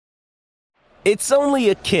It's only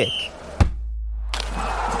a kick,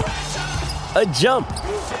 a jump,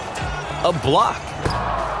 a block.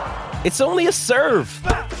 It's only a serve.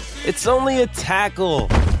 It's only a tackle,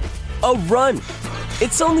 a run.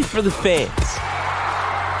 It's only for the fans.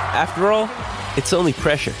 After all, it's only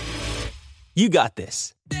pressure. You got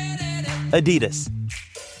this. Adidas.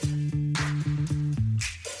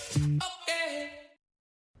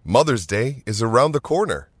 Mother's Day is around the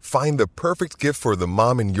corner. Find the perfect gift for the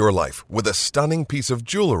mom in your life with a stunning piece of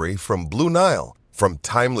jewelry from Blue Nile. From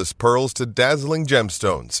timeless pearls to dazzling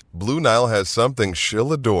gemstones, Blue Nile has something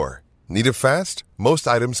she'll adore. Need it fast? Most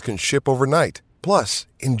items can ship overnight. Plus,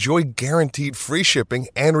 enjoy guaranteed free shipping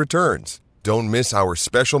and returns. Don't miss our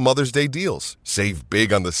special Mother's Day deals. Save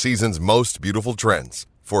big on the season's most beautiful trends.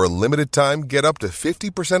 For a limited time, get up to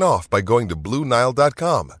 50% off by going to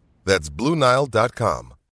BlueNile.com. That's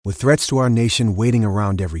BlueNile.com. With threats to our nation waiting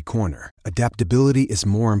around every corner, adaptability is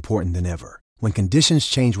more important than ever. When conditions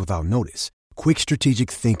change without notice, quick strategic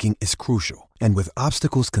thinking is crucial. And with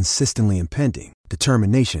obstacles consistently impending,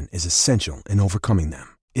 determination is essential in overcoming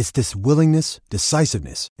them. It's this willingness,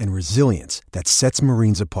 decisiveness, and resilience that sets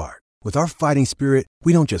Marines apart. With our fighting spirit,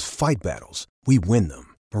 we don't just fight battles, we win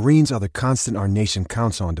them. Marines are the constant our nation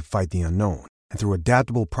counts on to fight the unknown. And through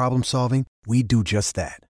adaptable problem solving, we do just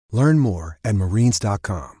that. Learn more at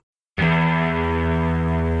marines.com.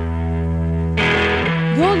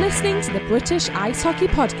 You're listening to the British Ice Hockey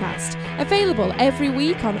Podcast, available every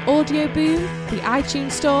week on Audio Boom, the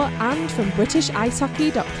iTunes Store, and from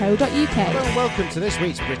britishicehockey.co.uk. Hello, welcome to this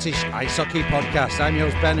week's British Ice Hockey Podcast. I'm your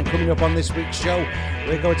host Ben, and coming up on this week's show,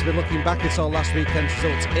 we're going to be looking back at our last weekend's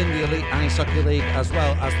results in the Elite Ice Hockey League as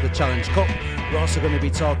well as the Challenge Cup. We're also going to be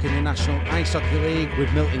talking the National Ice Hockey League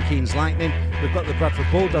with Milton Keynes Lightning. We've got the Bradford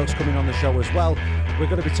Bulldogs coming on the show as well. We're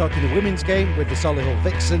going to be talking the women's game with the Solihull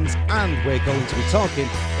Vixens, and we're going to be talking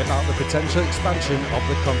about the potential expansion of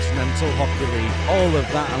the Continental Hockey League. All of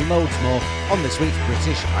that and loads more on this week's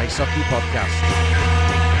British Ice Hockey Podcast.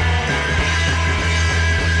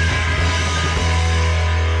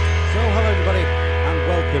 So, hello everybody, and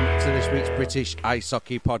welcome to this week's British Ice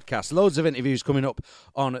Hockey Podcast. Loads of interviews coming up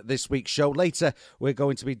on this week's show. Later, we're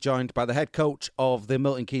going to be joined by the head coach of the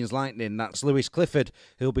Milton Keynes Lightning. That's Lewis Clifford,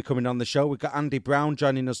 who'll be coming on the show. We've got Andy Brown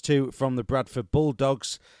joining us too from the Bradford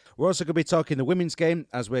Bulldogs. We're also going to be talking the women's game,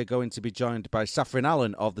 as we're going to be joined by Saffron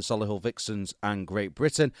Allen of the Solihull Vixens and Great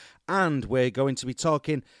Britain. And we're going to be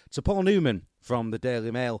talking to Paul Newman from the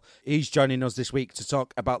Daily Mail. He's joining us this week to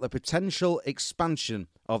talk about the potential expansion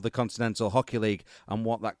of the Continental Hockey League and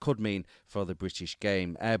what that could mean for the British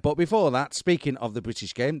game. But before that, speaking of the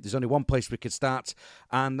British game, there's only one place we could start,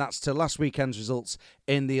 and that's to last weekend's results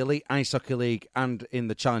in the Elite Ice Hockey League and in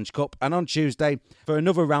the Challenge Cup. And on Tuesday, for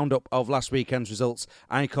another roundup of last weekend's results,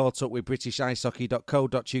 I caught up with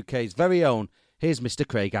BritishIceHockey.co.uk's very own. Here's Mr.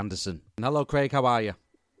 Craig Anderson. Hello, Craig. How are you?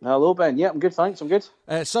 Hello, Ben. Yeah, I'm good, thanks. I'm good.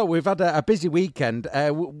 So we've had a busy weekend.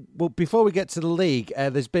 Well, before we get to the league,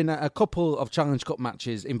 there's been a couple of Challenge Cup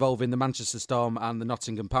matches involving the Manchester Storm and the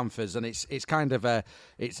Nottingham Panthers, and it's kind of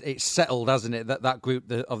it's settled, hasn't it? That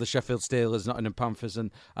group of the Sheffield Steelers, Nottingham Panthers, and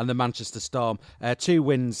the Manchester Storm. 2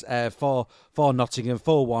 wins for Nottingham,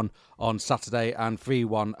 4-1 on Saturday, and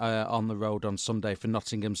 3-1 on the road on Sunday for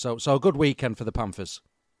Nottingham. So a good weekend for the Panthers.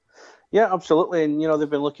 Yeah, absolutely. And, they've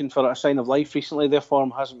been looking for a sign of life recently. Their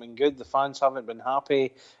form hasn't been good. The fans haven't been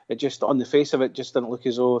happy. It just, on the face of it, just didn't look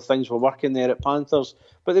as though things were working there at Panthers.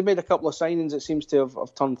 But they've made a couple of signings that seems to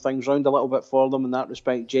have turned things around a little bit for them in that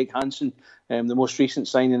respect. Jake Hansen, the most recent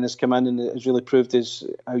signing, has come in and has really proved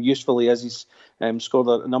how useful he is. He's scored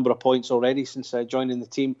a number of points already since joining the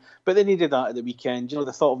team. But they needed that at the weekend.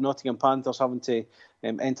 The thought of Nottingham Panthers having to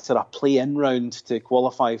enter a play-in round to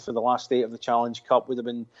qualify for the last 8 of the Challenge Cup would have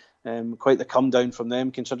been quite the come down from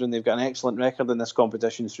them, considering they've got an excellent record in this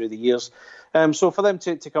competition through the years. So for them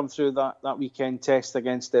to come through that weekend test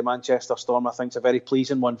against the Manchester Storm, I think is a very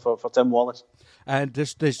pleasing one for Tim Wallace. And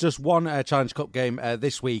there's just one Challenge Cup game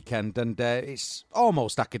this weekend, and it's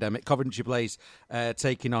almost academic. Coventry plays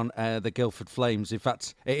taking on the Guildford Flames. In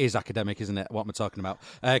fact, it is academic, isn't it, what I'm talking about?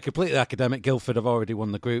 Completely academic. Guildford have already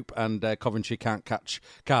won the group, and Coventry can't catch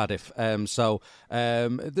Cardiff. So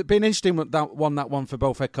it's been interesting with that one for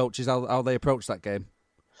both head coaches, how they approach that game.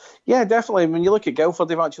 Yeah, definitely. When you look at Guildford,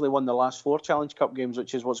 they've actually won the last 4 Challenge Cup games,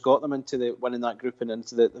 which is what's got them into winning that group and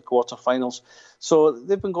into the quarter-finals. So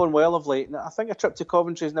they've been going well of late. And I think a trip to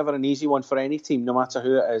Coventry is never an easy one for any team, no matter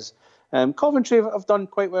who it is. Coventry have done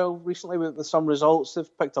quite well recently with some results.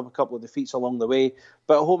 They've picked up a couple of defeats along the way,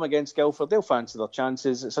 but at home against Guildford, they'll fancy their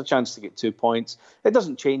chances. It's a chance to get 2 points. It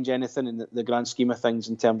doesn't change anything in the grand scheme of things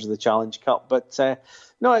in terms of the Challenge Cup, but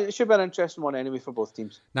no, it should be an interesting one anyway for both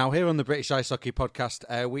teams. Now, here on the British Ice Hockey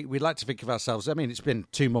Podcast, we like to think of ourselves, I mean, it's been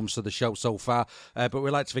 2 months of the show so far, but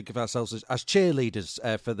we like to think of ourselves as cheerleaders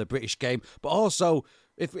for the British game, but also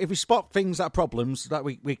if we spot things that are problems, that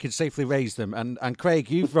we can safely raise them. And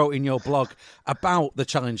Craig, you've wrote in your blog about the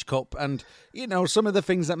Challenge Cup and, you know, some of the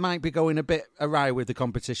things that might be going a bit awry with the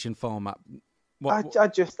competition format. I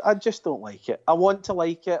just don't like it. I want to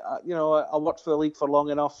like it. You know, I worked for the league for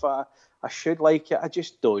long enough. I should like it. I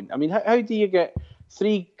just don't. I mean, how do you get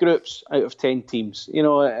 3 groups out of 10 teams? You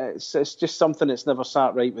know, it's just something that's never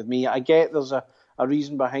sat right with me. I get there's a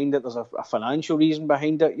reason behind it. There's a financial reason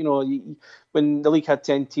behind it. You know, when the league had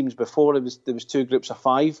 10 teams before, there was 2 groups of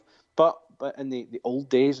 5. But in the old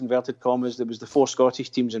days, inverted commas, there was the 4 Scottish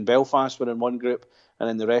teams in Belfast were in one group and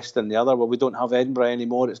then the rest in the other. Well, we don't have Edinburgh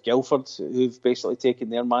anymore. It's Guildford who've basically taken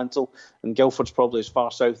their mantle, and Guildford's probably as far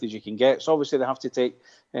south as you can get. So obviously they have to take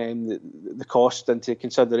the cost into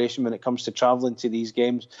consideration when it comes to travelling to these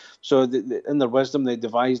games. So in their wisdom, they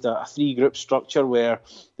devised a 3-group structure where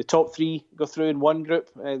the top 3 go through in one group,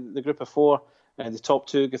 the group of 4, and the top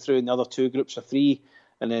 2 go through in the other 2 groups of 3.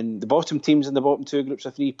 And then the bottom teams in the bottom 2 groups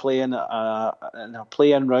of 3 play in a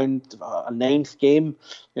play-in round, a 9th game.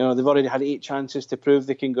 You know, they've already had 8 chances to prove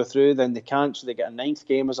they can go through, then they can't, so they get a 9th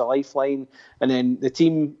game as a lifeline. And then the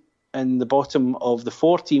team in the bottom of the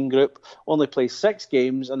 4-team group only plays 6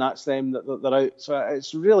 games, and that's them that they're out. So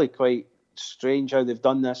it's really quite strange how they've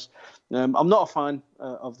done this. I'm not a fan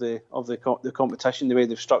of the competition, the way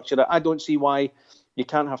they've structured it. I don't see why you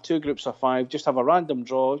can't have 2 groups of 5, just have a random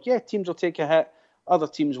draw. Yeah, teams will take a hit. Other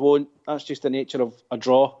teams won't. That's just the nature of a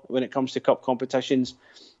draw when it comes to cup competitions.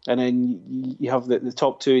 And then you have the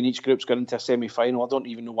top 2 in each group's going into a semi-final. I don't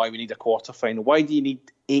even know why we need a quarter-final. Why do you need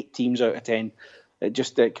 8 teams out of 10? It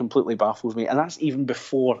just completely baffles me. And that's even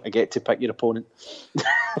before I get to pick your opponent.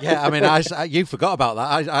 Yeah, I mean, you forgot about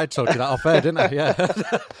that. I told you that off air, didn't I?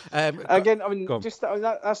 Yeah. Again, I mean,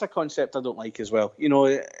 that's a concept I don't like as well. You know,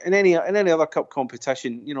 in any other cup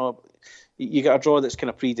competition, you know, you get a draw that's kind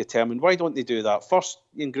of predetermined. Why don't they do that? First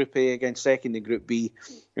in Group A against second in Group B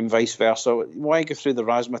and vice versa. Why go through the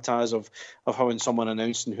razzmatazz of having someone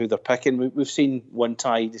announcing who they're picking? We've seen one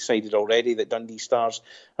tie decided already that Dundee Stars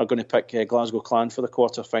are going to pick Glasgow Clan for the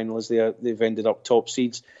quarter-final as they've ended up top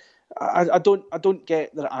seeds. I don't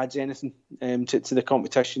get that it adds anything to the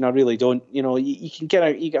competition. I really don't. You know, you get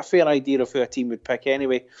a fair idea of who a team would pick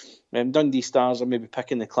anyway. Dundee Stars are maybe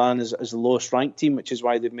picking the Clan as the lowest ranked team, which is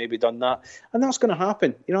why they've maybe done that, and that's going to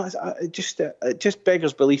happen. You know, it just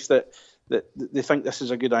beggars belief that they think this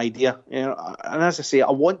is a good idea. You know, and as I say,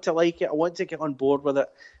 I want to like it. I want to get on board with it.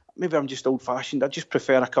 Maybe I'm just old-fashioned. I just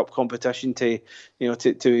prefer a cup competition to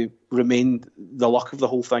remain the luck of the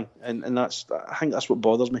whole thing, and I think that's what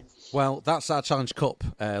bothers me. Well, that's our Challenge Cup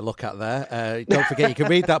look at there. Don't forget, you can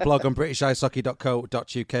read that blog on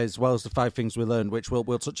britishicehockey.co.uk as well as the 5 things we learned, which we'll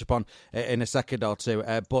touch upon in a second or two.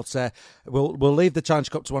 But we'll leave the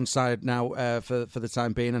Challenge Cup to one side now for the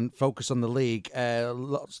time being and focus on the league.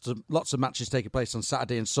 Lots of matches taking place on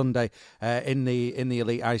Saturday and Sunday in the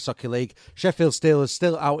Elite Ice Hockey League. Sheffield Steelers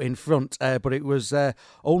still out in front, but it was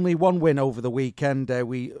only 1 win over the weekend.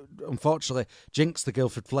 We unfortunately jinxed the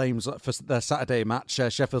Guildford Flames for their Saturday match.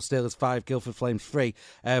 Sheffield Steelers 5, Guildford Flames 3.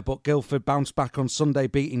 But Guildford bounced back on Sunday,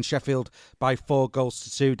 beating Sheffield by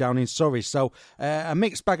 4-2 down in Surrey. So a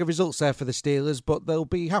mixed bag of results there for the Steelers, but they'll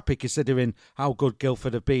be happy considering how good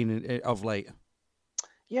Guildford have been of late.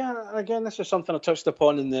 Yeah, and again, this is something I touched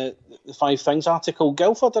upon in the 5 Things article.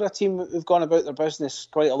 Guildford are a team who've gone about their business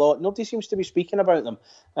quite a lot. Nobody seems to be speaking about them.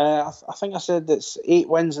 I think I said it's 8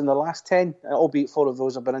 wins in the last 10, albeit 4 of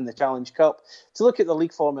those have been in the Challenge Cup. To look at the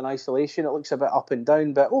league form in isolation, it looks a bit up and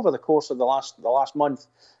down, but over the course of the last month,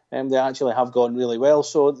 they actually have gone really well.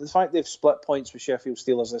 So the fact they've split points with Sheffield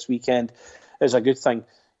Steelers this weekend is a good thing.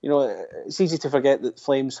 You know, it's easy to forget that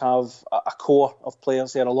Flames have a core of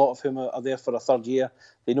players there, a lot of whom are there for a third year.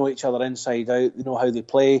 They know each other inside out. They know how they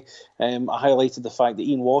play. I highlighted the fact that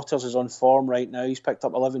Ian Waters is on form right now. He's picked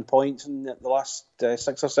up 11 points in the last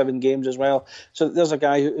 6 or 7 games as well. So there's a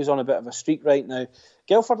guy who's on a bit of a streak right now.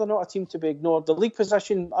 Guildford are not a team to be ignored. The league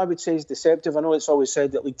position, I would say, is deceptive. I know it's always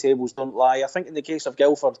said that league tables don't lie. I think in the case of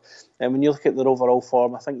Guildford, when you look at their overall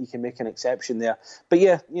form, I think you can make an exception there. But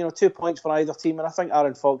yeah, 2 points for either team, and I think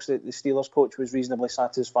Aaron Fox, the Steelers coach, was reasonably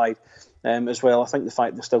satisfied as well. I think the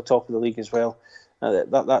fact they're still top of the league as well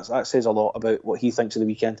That says a lot about what he thinks of the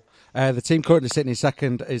weekend. The team currently sitting in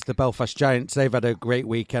second is the Belfast Giants. They've had a great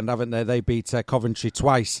weekend, haven't they? They beat Coventry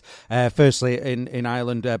twice. Firstly in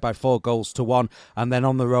Ireland by 4-1, and then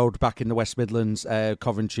on the road back in the West Midlands,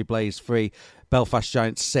 Coventry Blaze 3, Belfast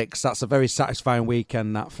Giants 6. That's a very satisfying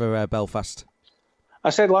weekend that for Belfast. I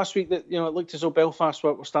said last week that it looked as though Belfast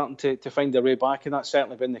were starting to find their way back, and that's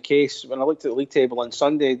certainly been the case. When I looked at the league table on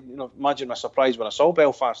Sunday, imagine my surprise when I saw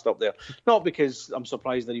Belfast up there. Not because I'm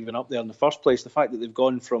surprised they're even up there in the first place, the fact that they've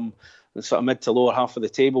gone from the sort of mid to lower half of the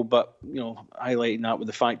table, but highlighting that with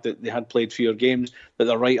the fact that they had played fewer games, that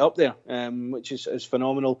they're right up there, which is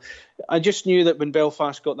phenomenal. I just knew that when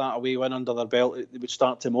Belfast got that away win under their belt, they would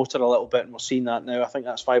start to motor a little bit, and we're seeing that now. I think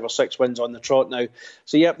that's 5 or 6 wins on the trot now.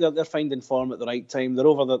 So yep, they're finding form at the right time. They're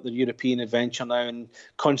over the European adventure now and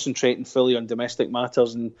concentrating fully on domestic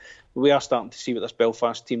matters, and we are starting to see what this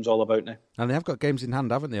Belfast team's all about now. And they have got games in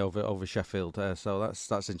hand, haven't they, over Sheffield? So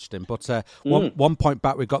that's interesting. But one point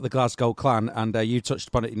back, we've got the Glasgow Clan, and you touched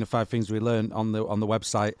upon it in the 5 things we learned on the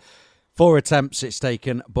website. 4 attempts it's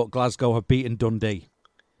taken, but Glasgow have beaten Dundee.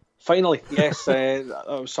 Finally, yes, that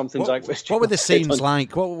was something. What were the scenes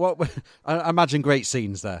like? What I imagine great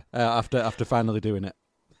scenes there after finally doing it.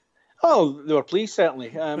 Oh, they were pleased, certainly.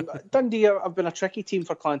 Dundee have been a tricky team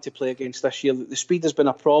for Clan to play against this year. The speed has been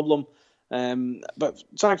a problem. But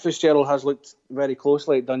Zach Fitzgerald has looked very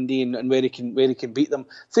closely at Dundee and where he can beat them.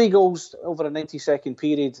 3 goals over a 90-second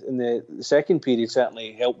period in the second period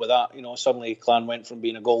certainly helped with that. Suddenly Clan went from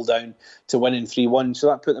being a goal down to winning 3-1, so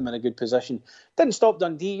that put them in a good position. Didn't stop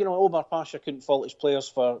Dundee. Omar Pasha couldn't fault his players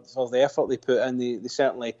for the effort they put in. They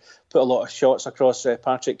certainly put a lot of shots across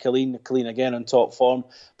Patrick Killeen again on top form,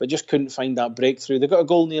 but just couldn't find that breakthrough. They got a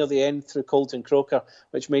goal near the end through Colton Croker,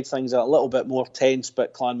 which made things a little bit more tense,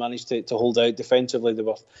 but Clan managed to hold out defensively.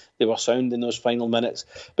 They were sound in those final minutes.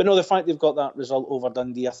 But no, the fact they've got that result over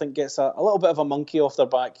Dundee, I think gets a little bit of a monkey off their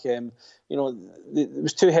back. It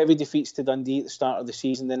was 2 heavy defeats to Dundee at the start of the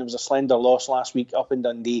season. Then it was a slender loss last week up in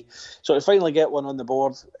Dundee. So to finally get one on the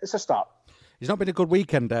board, it's a start. It's not been a good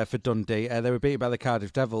weekend for Dundee. They were beaten by the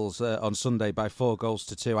Cardiff Devils on Sunday by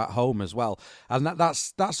 4-2 at home as well. And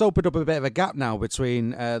that's opened up a bit of a gap now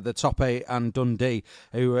between the top 8 and Dundee,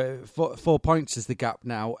 who 4 points is the gap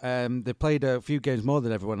now. They played a few games more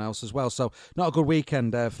than everyone else as well. So not a good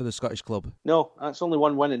weekend for the Scottish club. No, that's only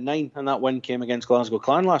 1 win in 9, and that win came against Glasgow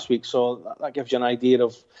Clan last week. So that gives you an idea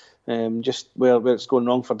of just where it's going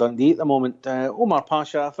wrong for Dundee at the moment. Omar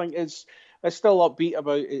Pasha, I think, is still upbeat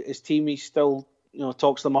about his team. He still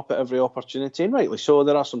talks them up at every opportunity, and rightly so.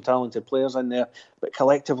 There are some talented players in there, but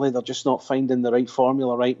collectively they're just not finding the right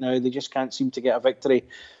formula right now. They just can't seem to get a victory.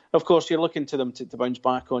 Of course, you're looking to them to bounce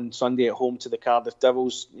back on Sunday at home to the Cardiff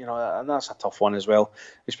Devils, and that's a tough one as well,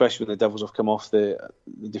 especially when the Devils have come off the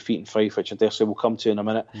defeat in Fife, which I dare say we'll come to in a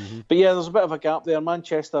minute. Mm-hmm. But yeah, there's a bit of a gap there.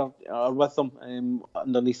 Manchester are with them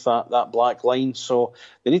underneath that black line, so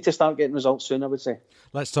they need to start getting results soon, I would say.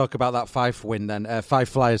 Let's talk about that Fife win then. Fife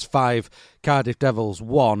Flyers 5, Cardiff Devils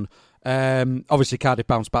 1. Obviously, Cardiff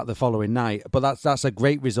bounced back the following night, but that's a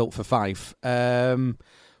great result for Fife.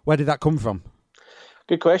 Where did that come from?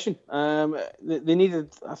 Good question. They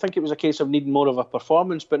needed, I think it was a case of needing more of a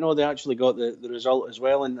performance, but no, they actually got the result as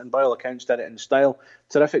well, and by all accounts did it in style.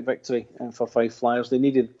 Terrific victory for Fife Flyers. They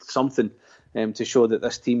needed something to show that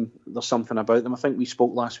this team, there's something about them. I think we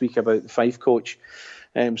spoke last week about the Fife coach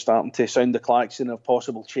starting to sound the klaxon of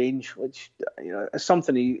possible change, which is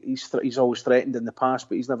something he's always threatened in the past,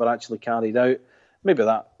 but he's never actually carried out. Maybe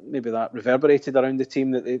that reverberated around the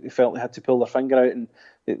team, that they felt they had to pull their finger out, and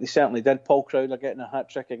they certainly did. Paul Crowder getting a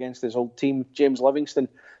hat-trick against his old team. James Livingston,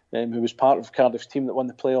 who was part of Cardiff's team that won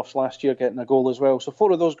the playoffs last year, getting a goal as well. So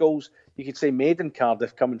 4 of those goals, you could say, made in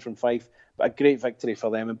Cardiff, coming from Fife. But a great victory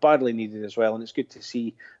for them, and badly needed as well. And it's good to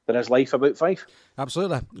see there is life about Fife.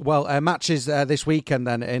 Absolutely. Well, matches this weekend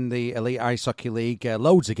then in the Elite Ice Hockey League.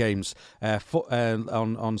 Loads of games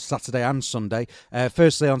on Saturday and Sunday.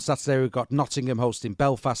 Firstly, on Saturday, we've got Nottingham hosting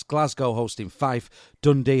Belfast, Glasgow hosting Fife,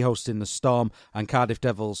 Dundee hosting the Storm, and Cardiff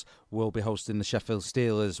Devils will be hosting the Sheffield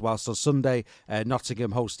Steelers. Whilst on Sunday,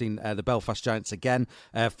 Nottingham hosting the Belfast Giants again,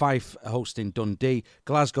 Fife hosting Dundee,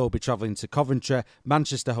 Glasgow will be travelling to Coventry,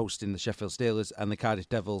 Manchester hosting the Sheffield Steelers, and the Cardiff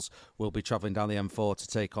Devils will be travelling down the M4 to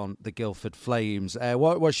take on the Guildford Flames.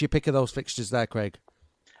 What's your pick of those fixtures there, Craig?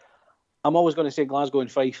 I'm always going to say Glasgow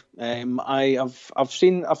and Fife. I've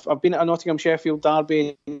been at a Nottingham Sheffield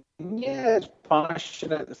derby. Yeah, it's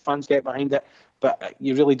passionate. The fans get behind it. but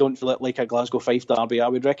you really don't feel it like a Glasgow Fife derby. I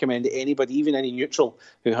would recommend anybody, even any neutral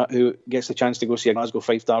who gets the chance to go see a Glasgow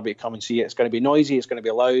Fife derby, to come and see it. It's going to be noisy, it's going to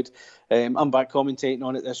be loud. I'm back commentating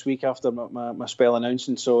on it this week after my spell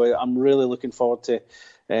announcing, so I'm really looking forward to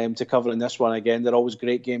covering this one again. They're always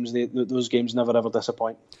great games. Those games never ever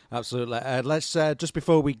disappoint. Absolutely. Let's just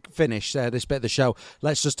before we finish this bit of the show,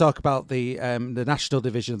 let's just talk about the national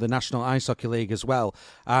division of the National Ice Hockey League as well.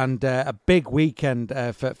 And a big weekend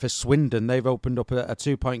for Swindon. They've opened up a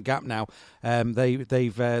 2-point gap now.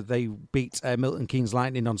 They beat Milton Keynes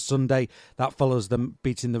Lightning on Sunday. That follows them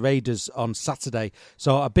beating the Raiders on Saturday.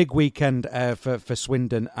 So a big weekend for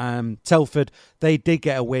Swindon. Telford, they did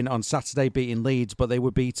get a win on Saturday, beating Leeds, but they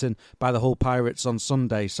were beaten by the Hull Pirates on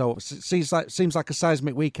Sunday. So it seems like a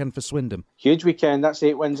seismic weekend for Swindon. Huge weekend. That's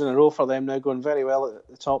 8 wins in a row for them now, going very well at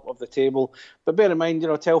the top of the table. But bear in mind,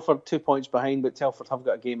 Telford 2 points behind, but Telford have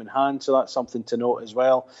got a game in hand, so that's something to note as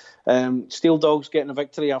well. Steel Dogs getting a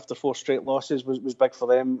victory after 4 straight losses was big for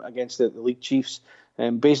them against the League Chiefs.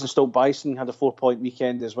 Basingstoke Bison had a 4-point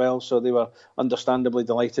weekend as well, so they were understandably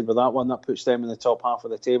delighted with that one. That puts them in the top half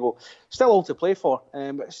of the table. Still all to play for,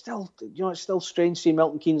 but it's still strange seeing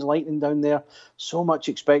Milton Keynes Lightning down there. So much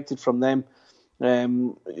expected from them. At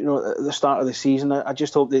the start of the season, I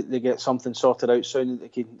just hope they get something sorted out soon,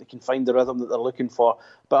 that they can find the rhythm that they're looking for.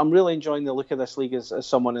 But I'm really enjoying the look of this league as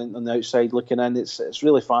someone on the outside looking in. It's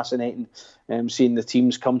really fascinating seeing the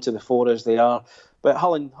teams come to the fore as they are. But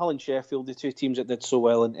Hull and Sheffield, the two teams that did so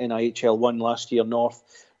well in IHL 1 last year, North,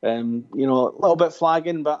 a little bit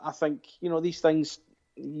flagging, but I think, these things,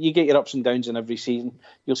 you get your ups and downs in every season.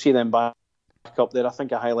 You'll see them back up there. I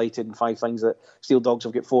think I highlighted in 5 things that Steel Dogs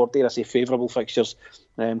have got 4, dare I say, favourable fixtures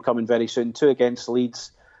coming very soon. 2 against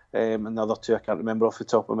Leeds, and the other 2 I can't remember off the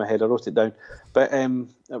top of my head. I wrote it down. But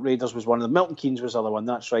Raiders was one of them. Milton Keynes was the other one,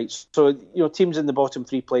 that's right. So, teams in the bottom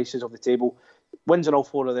 3 places of the table, wins in all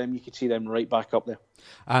 4 of them, you could see them right back up there.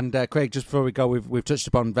 And Craig, just before we go, we've touched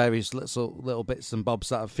upon various little bits and bobs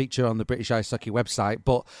that feature on the British Ice Hockey website.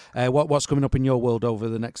 But what's coming up in your world over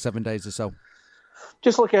the next 7 days or so?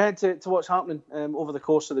 Just look ahead to what's happening over the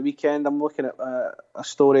course of the weekend. I'm looking at a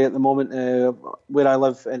story at the moment where I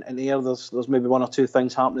live in Ayr. There's maybe 1 or 2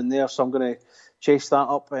 things happening there, so I'm going to chase that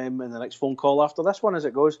up in the next phone call after this one as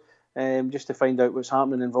it goes, just to find out what's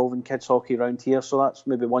happening involving kids hockey around here. So that's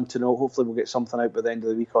maybe one to know. Hopefully we'll get something out by the end of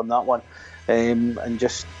the week on that one, and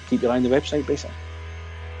just keep your eye on the website basically.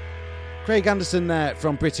 Craig Anderson there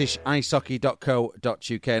from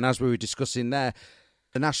BritishIceHockey.co.uk, and as we were discussing there,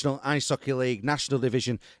 the National Ice Hockey League National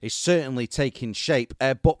Division is certainly taking shape.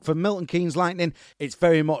 But for Milton Keynes Lightning, it's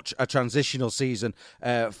very much a transitional season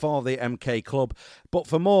for the MK club. But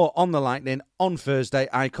for more on the Lightning, on Thursday,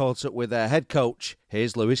 I caught up with their head coach.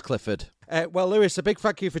 Here's Lewis Clifford. Well, Lewis, a big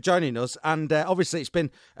thank you for joining us. And obviously, it's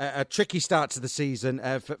been a tricky start to the season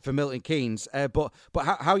for Milton Keynes. But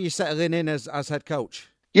how are you settling in as head coach?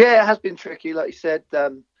 Yeah, it has been tricky, like you said.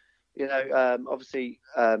 Obviously,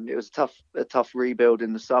 it was a tough rebuild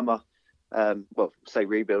in the summer. A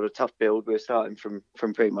tough build. We were starting from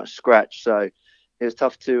pretty much scratch, so it was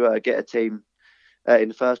tough to get a team in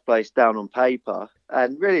the first place down on paper.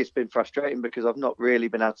 And really, it's been frustrating because I've not really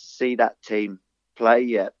been able to see that team play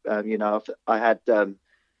yet. I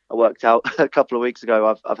worked out a couple of weeks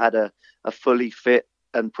ago. I've had a fully fit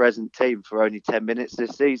and present team for only 10 minutes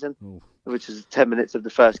this season, which is 10 minutes of the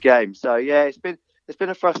first game. So yeah, it's been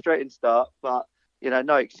a frustrating start, but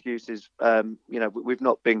no excuses. We've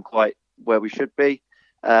not been quite where we should be,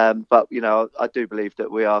 but I do believe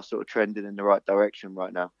that we are sort of trending in the right direction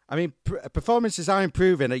right now. I mean, performances are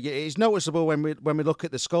improving. It's noticeable when we look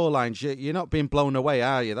at the scorelines. You're not being blown away,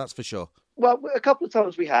 are you? That's for sure. Well, a couple of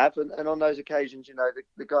times we have, and on those occasions,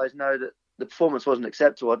 the guys know that the performance wasn't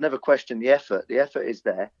acceptable. I'd never questioned the effort. The effort is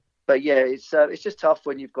there. But yeah, it's just tough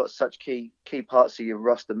when you've got such key parts of your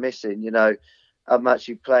roster missing. I'm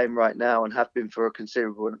actually playing right now and have been for a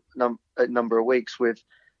considerable number of weeks with,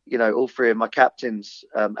 all 3 of my captains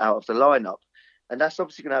out of the lineup. And that's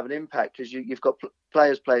obviously going to have an impact because you've got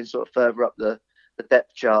players playing sort of further up the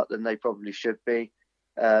depth chart than they probably should be.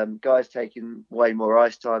 Guys taking way more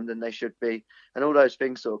ice time than they should be. And all those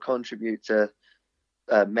things sort of contribute to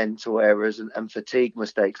mental errors and fatigue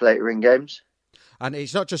mistakes later in games. And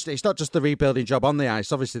it's not just the rebuilding job on the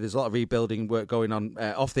ice. Obviously, there's a lot of rebuilding work going on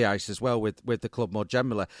off the ice as well with the club more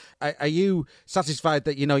generally. Are you satisfied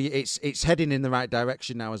that it's heading in the right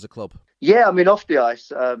direction now as a club? Yeah, I mean, off the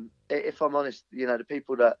ice, if I'm honest, the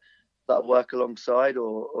people that I work alongside,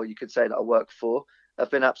 or you could say that I work for,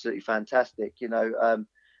 have been absolutely fantastic. We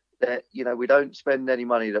don't spend any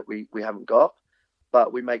money that we haven't got,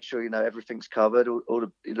 but we make sure everything's covered. All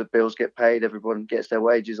the bills get paid. Everyone gets their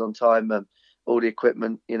wages on time. all the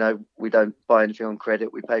equipment. We don't buy anything on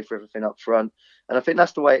credit. We pay for everything up front. And I think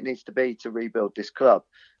that's the way it needs to be to rebuild this club.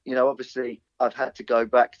 Obviously I've had to go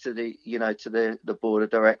back to the board of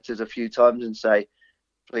directors a few times and say,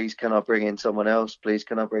 please, can I bring in someone else? Please,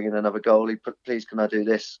 can I bring in another goalie? Please, can I do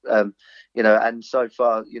this? And so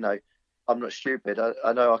far, I'm not stupid.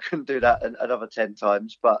 I know I couldn't do that another 10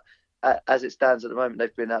 times, but as it stands at the moment,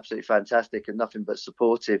 they've been absolutely fantastic and nothing but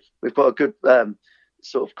supportive. We've got a good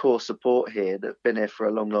sort of core support here that've been here for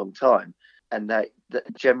a long, long time. And that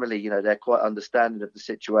generally, they're quite understanding of the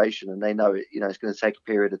situation, and they know it's going to take a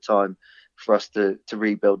period of time for us to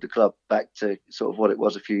rebuild the club back to sort of what it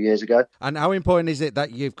was a few years ago. And how important is it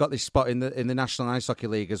that you've got this spot in the National Ice Hockey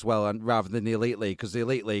League as well, and rather than the Elite League? Because the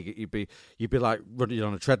Elite League, you'd be like running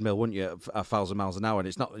on a treadmill, wouldn't you, at 1,000 miles an hour? And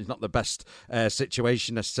it's not the best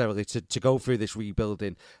situation necessarily to go through this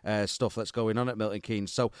rebuilding stuff that's going on at Milton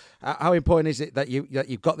Keynes. So how important is it that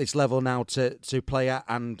you've got this level now to play at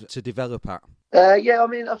and to develop at?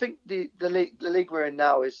 I think the league we're in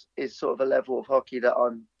now is sort of a level of hockey that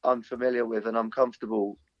I'm familiar with and I'm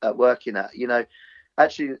comfortable at working at.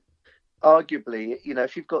 Actually, arguably,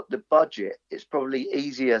 if you've got the budget, it's probably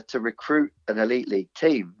easier to recruit an elite league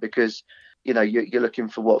team because, you're looking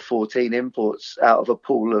for 14 imports out of a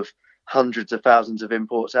pool of hundreds of thousands of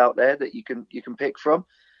imports out there that you can pick from.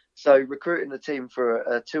 So recruiting a team for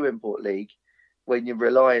a 2 import league when you're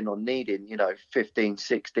relying on needing, 15,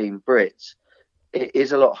 16 Brits, it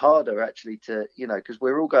is a lot harder actually to, because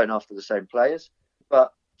we're all going after the same players.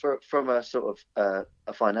 But from a sort of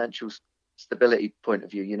a financial stability point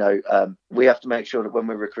of view, we have to make sure that when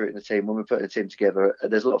we're recruiting a team, when we're putting a team together,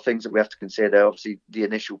 there's a lot of things that we have to consider. Obviously, the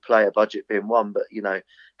initial player budget being one, but,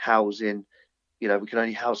 housing, we can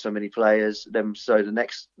only house so many players. So the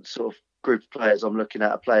next sort of group of players I'm looking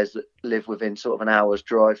at are players that live within sort of an hour's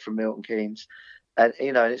drive from Milton Keynes. And,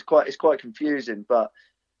 and it's quite confusing, but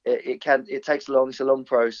it takes long. It's a long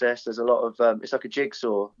process. There's a lot of it's like a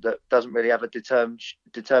jigsaw that doesn't really have a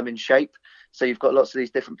determined shape. So you've got lots of these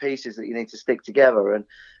different pieces that you need to stick together. And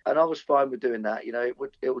I was fine with doing that.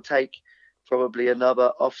 It will take probably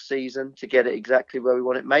another off season to get it exactly where we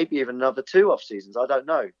want it. Maybe even another 2 off seasons. I don't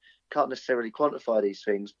know. Can't necessarily quantify these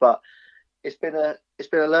things, but it's been a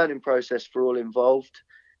learning process for all involved.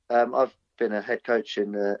 I've been a head coach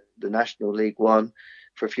in the National League One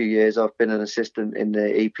for a few years. I've been an assistant in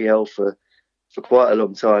the EPL for quite a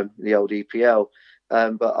long time, the old EPL.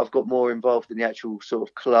 But I've got more involved in the actual sort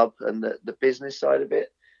of club and the business side of it,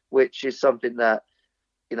 which is something that,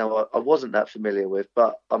 I wasn't that familiar with,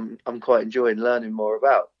 but I'm quite enjoying learning more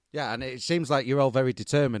about. Yeah, and it seems like you're all very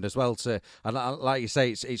determined as well and like you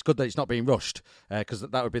say, it's good that it's not being rushed, because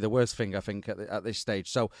that would be the worst thing, I think, at this stage.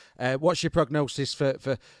 So what's your prognosis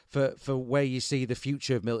for where you see the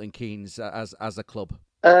future of Milton Keynes as a club?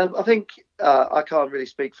 I think I can't really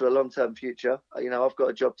speak for the long-term future. I've got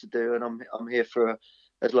a job to do, and I'm here for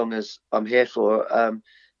as long as I'm here for.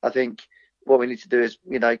 I think what we need to do is,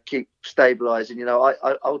 keep stabilising.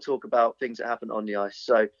 I'll talk about things that happen on the ice.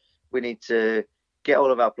 So we need to get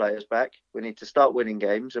all of our players back. We need to start winning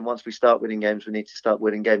games. And once we start winning games, we need to start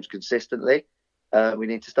winning games consistently. We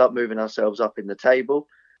need to start moving ourselves up in the table.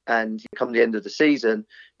 And come the end of the season,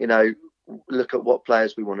 look at what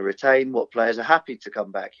players we want to retain, what players are happy to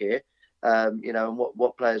come back here, and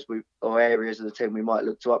what players or areas of the team we might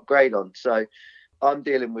look to upgrade on. So I'm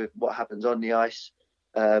dealing with what happens on the ice,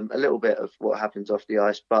 a little bit of what happens off the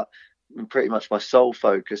ice, but pretty much my sole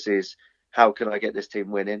focus is how can I get this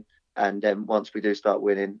team winning? And then once we do start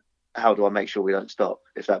winning, how do I make sure we don't stop,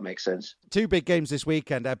 if that makes sense? 2 big games this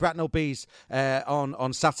weekend. Bracknell Bees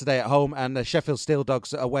on Saturday at home, and Sheffield Steel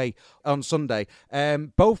Dogs away on Sunday.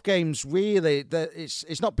 Both games, really,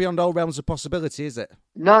 it's not beyond all realms of possibility, is it?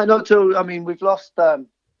 No, not at all. I mean, we lost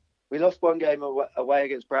one game away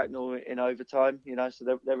against Bracknell in overtime,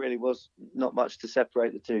 so there really was not much to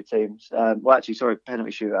separate the 2 teams. Penalty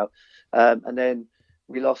shootout. And then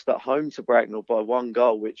we lost at home to Bracknell by 1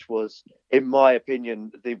 goal, which was, in my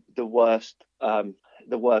opinion, the worst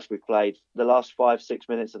we've played. The last 5-6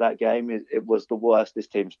 minutes of that game, it was the worst this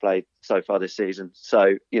team's played so far this season.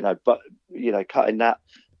 So, cutting that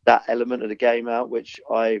element of the game out, which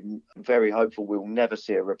I'm very hopeful we'll never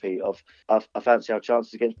see a repeat of. I fancy our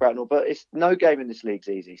chances against Bracknell, but it's no game in this league's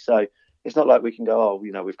easy. So it's not like we can go,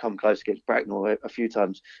 we've come close against Bracknell a few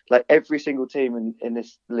times. Like, every single team in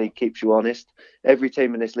this league keeps you honest. Every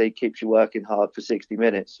team in this league keeps you working hard for 60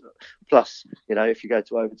 minutes. Plus, if you go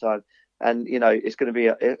to overtime, and, it's going to be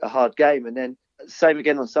a hard game. And then same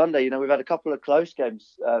again on Sunday. We've had a couple of close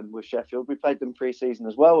games with Sheffield. We played them pre-season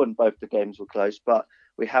as well, and both the games were close, but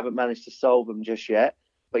we haven't managed to solve them just yet.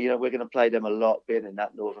 But we're going to play them a lot, being in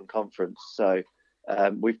that Northern Conference. So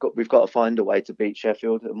we've got to find a way to beat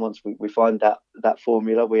Sheffield, and once we find that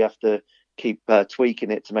formula, we have to keep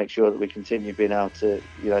tweaking it to make sure that we continue being able to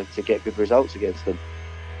to get good results against them.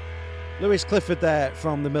 Lewis Clifford there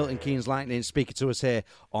from the Milton Keynes Lightning, speaking to us here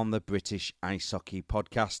on the British Ice Hockey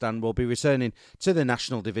Podcast, and we'll be returning to the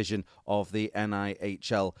National Division of the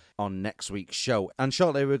NIHL on next week's show. And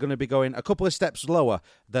shortly we're going to be going a couple of steps lower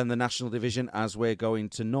than the National Division, as we're going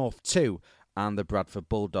to North 2 and the Bradford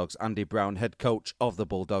Bulldogs. Andy Brown, head coach of the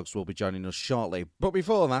Bulldogs, will be joining us shortly. But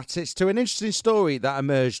before that, it's to an interesting story that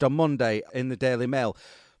emerged on Monday in the Daily Mail.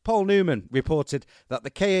 Paul Newman reported that the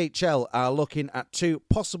KHL are looking at 2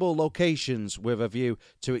 possible locations with a view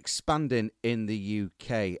to expanding in the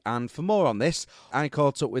UK. And for more on this, I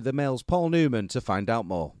caught up with the Mail's Paul Newman to find out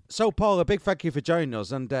more. So, Paul, a big thank you for joining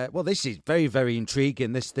us. And, this is very, very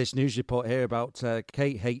intriguing, this news report here about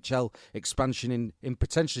KHL expansion in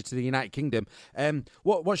potentially to the United Kingdom.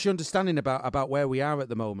 What's your understanding about where we are at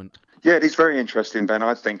the moment? Yeah, it is very interesting, Ben.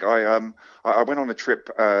 I think I went on a trip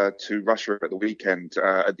to Russia at the weekend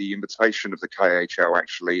at the invitation of the KHL,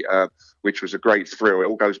 actually, which was a great thrill. It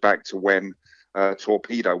all goes back to when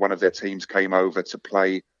Torpedo, one of their teams, came over to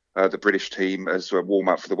play the British team as a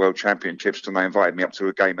warm-up for the World Championships, and they invited me up to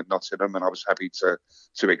a game at Nottingham, and I was happy to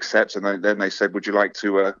accept. And then they said, would you like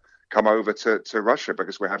to come over to Russia,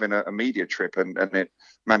 because we're having a media trip, and it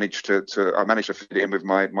managed to I managed to fit it in with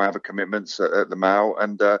my other commitments at the Mall,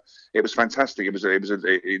 and it was fantastic. It was an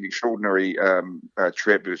extraordinary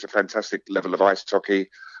trip. It was a fantastic level of ice hockey,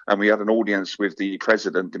 and we had an audience with the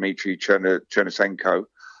president, Dmitry Chernysenko,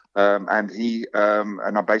 and he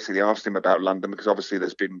and I basically asked him about London, because obviously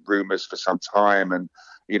there's been rumours for some time, and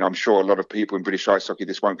I'm sure a lot of people in British ice hockey,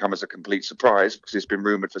 this won't come as a complete surprise, because it's been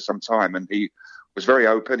rumoured for some time, and he was very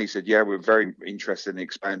open. He said, yeah, we're very interested in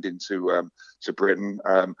expanding to Britain.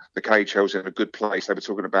 The KHL's in a good place. They were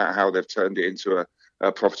talking about how they've turned it into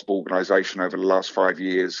a profitable organisation over the last 5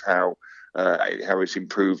 years, how it's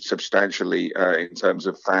improved substantially in terms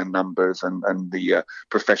of fan numbers and the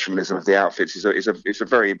professionalism of the outfits. It's a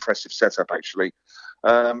very impressive setup, actually.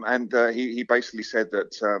 And he basically said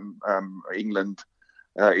that England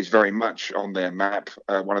is very much on their map.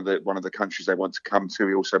 One of the countries they want to come to.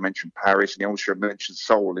 He also mentioned Paris, and he also mentioned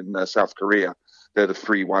Seoul in South Korea. They're the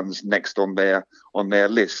 3 ones next on their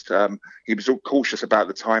list. He was all cautious about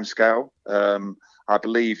the timescale. I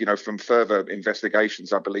believe, from further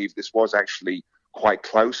investigations, I believe this was actually quite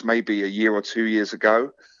close, maybe a year or 2 years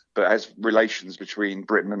ago. But as relations between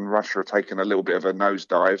Britain and Russia have taken a little bit of a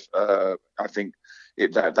nosedive, I think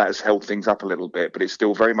that has held things up a little bit. But it's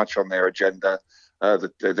still very much on their agenda.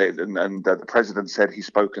 The president said he's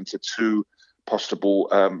spoken to 2 possible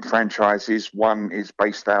franchises. One is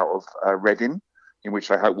based out of Reading, in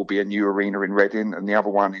which I hope will be a new arena in Reading, and the other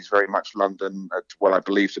one is very much London, at what I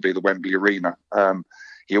believe to be the Wembley Arena.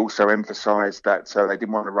 He also emphasised that they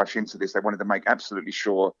didn't want to rush into this. They wanted to make absolutely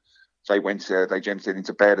sure they jumped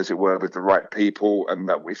into bed, as it were, with the right people, and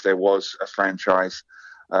that if there was a franchise,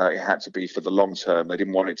 it had to be for the long term. They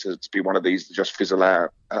didn't want it to be one of these that just fizzle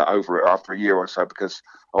out after a year or so, because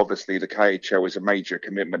obviously the KHL is a major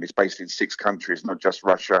commitment. It's based in 6 countries, not just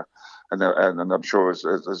Russia. And I'm sure, as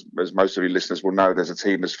most of your listeners will know, there's a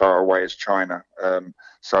team as far away as China.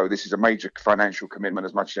 So this is a major financial commitment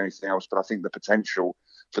as much as anything else. But I think the potential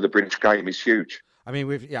for the British game is huge. I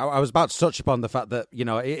mean, I was about to touch upon the fact that,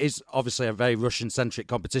 it is obviously a very Russian-centric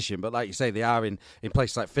competition, but like you say, they are in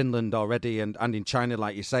places like Finland already and in China,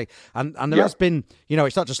 like you say. And there has been,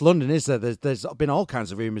 it's not just London, is there? There's been all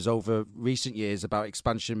kinds of rumours over recent years about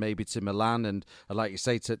expansion maybe to Milan and like you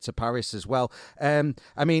say, to Paris as well.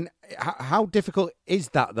 I mean, how difficult is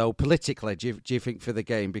that, though, politically, do you think, for the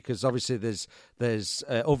game? Because obviously there's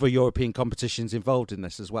other European competitions involved in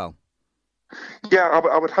this as well. Yeah,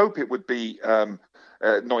 I would hope it would be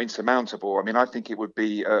not insurmountable. I mean, I think it would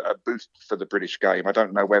be a boost for the British game. I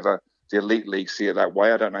don't know whether the Elite League see it that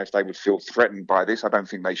way. I don't know if they would feel threatened by this. I don't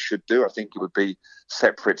think they should do. I think it would be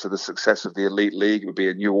separate to the success of the Elite League. It would be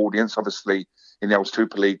a new audience. Obviously, in the old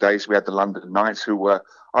Super League days, we had the London Knights, who were,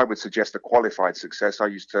 I would suggest, a qualified success. I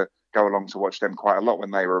used to go along to watch them quite a lot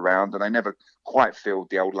when they were around, and they never quite filled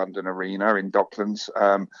the old London Arena in Docklands,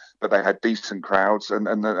 but they had decent crowds, and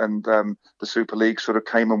the Super League sort of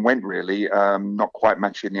came and went, really, not quite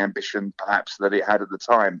matching the ambition perhaps that it had at the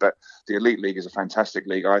time. But the Elite League is a fantastic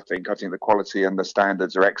league, I think. I think the quality and the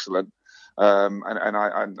standards are excellent.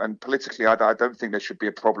 And politically, I don't think there should be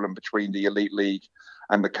a problem between the Elite League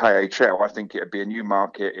and the KHL. I think it would be a new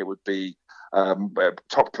market. It would be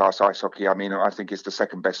top class ice hockey. I mean, I think it's the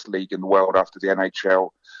second best league in the world after the NHL.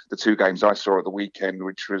 The two games I saw at the weekend,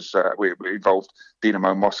 which was we involved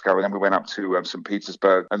Dynamo Moscow, and then we went up to St.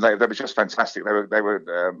 Petersburg, and they were just fantastic. They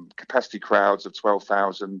were capacity crowds of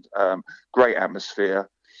 12,000, great atmosphere.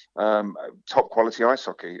 Top quality ice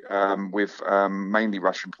hockey with mainly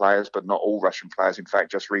Russian players, but not all Russian players. In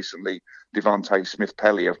fact, just recently, Devontae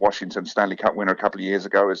Smith-Pelly of Washington, Stanley Cup winner a couple of years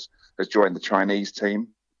ago, has joined the Chinese team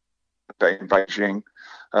in Beijing.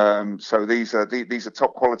 So these are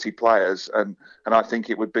top quality players, and I think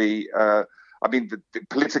it would be.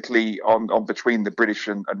 Politically on between the British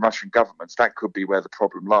and Russian governments, that could be where the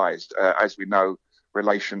problem lies. As we know,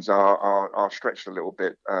 relations are stretched a little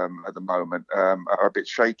bit at the moment, are a bit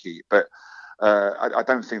shaky. But I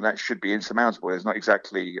don't think that should be insurmountable. There's not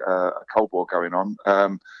exactly a Cold War going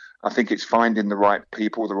on. I think it's finding the right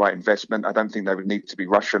people, the right investment. I don't think they would need to be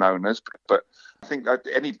Russian owners, but I think that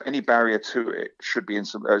any barrier to it should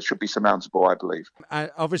be surmountable, I believe.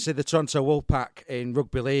 Obviously, the Toronto Wolfpack in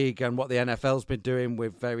rugby league and what the NFL's been doing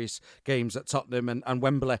with various games at Tottenham and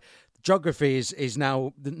Wembley. Geography is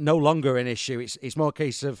now no longer an issue. It's more a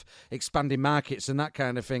case of expanding markets and that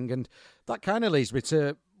kind of thing. And that kind of leads me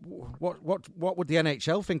to what would the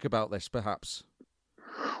NHL think about this, perhaps?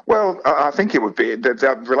 Well, I think it would be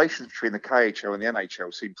the relations between the KHL and the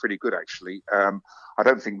NHL seem pretty good, actually. I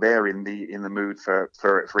don't think they're in the mood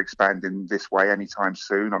for expanding this way anytime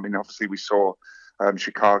soon. I mean, obviously we saw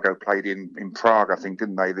Chicago played in Prague, I think,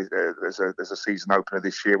 didn't they? There's a season opener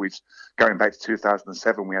this year. Going back to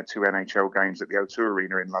 2007, we had two NHL games at the O2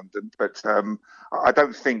 Arena in London. But I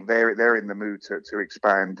don't think they're in the mood to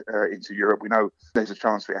expand into Europe. We know there's a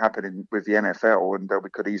chance of it happening with the NFL, and we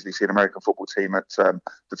could easily see an American football team at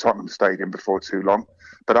the Tottenham Stadium before too long.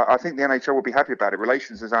 But I think the NHL will be happy about it.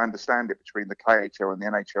 Relations, as I understand it, between the KHL and the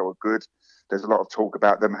NHL are good. There's a lot of talk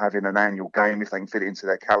about them having an annual game if they can fit it into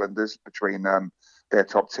their calendars between their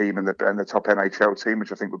top team and the top NHL team,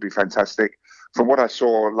 which I think would be fantastic. From what I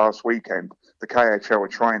saw last weekend, the KHL are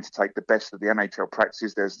trying to take the best of the NHL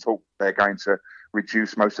practices. There's talk they're going to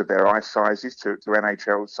reduce most of their ice sizes to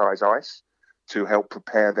NHL size ice to help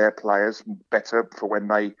prepare their players better for when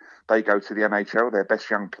they go to the NHL, their best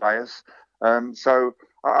young players. So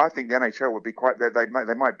I think the NHL would be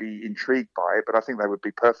they might be intrigued by it, but I think they would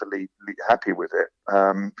be perfectly happy with it.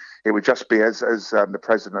 It would just be, as the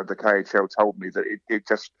president of the KHL told me, that it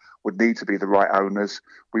just would need to be the right owners.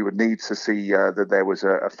 We would need to see that there was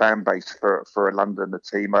a fan base for a London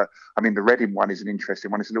team. I mean, the Reading one is an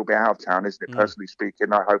interesting one. It's a little bit out of town, isn't it? Personally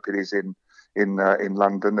speaking, I hope it is in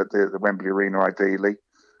London at the Wembley Arena, ideally.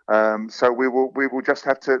 So we will just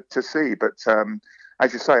have to see, but.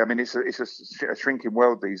 As you say, I mean, it's a shrinking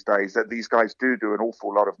world these days. That these guys do an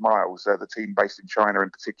awful lot of miles. The team based in China, in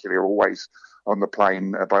particular, are always on the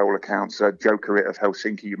plane by all accounts. Jokerit of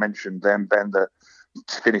Helsinki, you mentioned them, Ben, the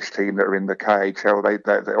Finnish team that are in the KHL.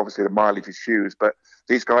 They obviously the mileage is huge, but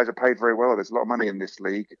these guys are paid very well. There's a lot of money in this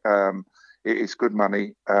league. It's good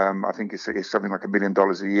money. I think it's something like $1 million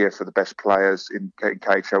a year for the best players in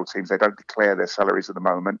KHL teams. They don't declare their salaries at the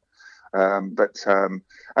moment. And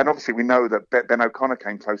obviously we know that Ben O'Connor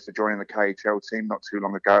came close to joining the KHL team not too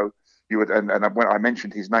long ago. And when I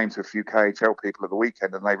mentioned his name to a few KHL people at the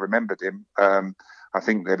weekend, and they remembered him. I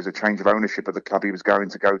think there was a change of ownership of the club he was going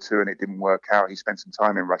to go to, and it didn't work out. He spent some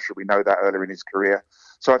time in Russia. We know that earlier in his career.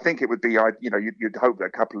 So I think it would be, you'd hope that a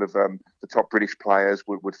couple of the top British players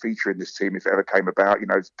would feature in this team if it ever came about.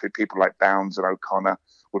 People like Bounds and O'Connor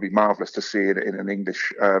would be marvellous to see it in an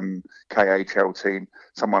English KHL team.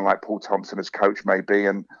 Someone like Paul Thompson as coach, maybe,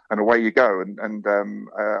 and away you go. And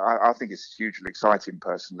I think it's hugely exciting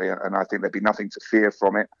personally, and I think there'd be nothing to fear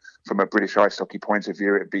from it. From a British ice hockey point of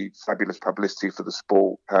view, it'd be fabulous publicity for the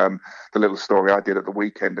sport. The little story I did at the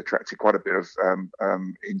weekend attracted quite a bit of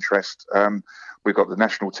interest. We've got the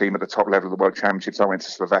national team at the top level of the World Championships. I went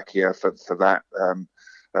to Slovakia for that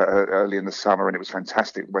early in the summer, and it was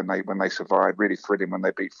fantastic when they survived. Really thrilling when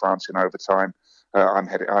they beat France in overtime.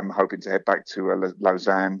 I'm hoping to head back to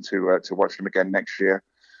Lausanne to watch them again next year.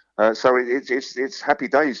 So it's happy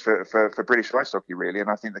days for British ice hockey, really,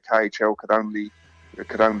 and I think the KHL could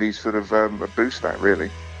only sort of boost that,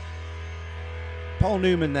 really. Paul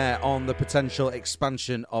Newman there on the potential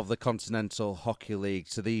expansion of the Continental Hockey League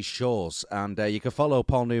to these shores. And you can follow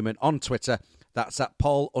Paul Newman on Twitter. That's at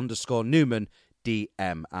Paul_Newman,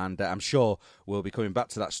 DM, and I'm sure we'll be coming back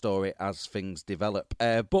to that story as things develop.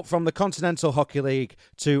 But from the Continental Hockey League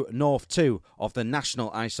to North 2 of the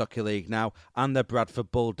National Ice Hockey League now, and the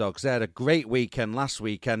Bradford Bulldogs. They had a great weekend last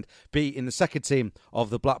weekend, beating the second team of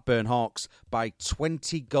the Blackburn Hawks by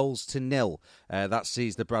 20 goals to 0. That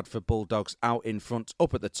sees the Bradford Bulldogs out in front,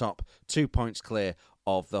 up at the top, 2 points clear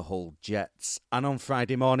of the Hull Jets. And on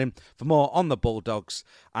Friday morning, for more on the Bulldogs,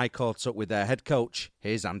 I caught up with their head coach.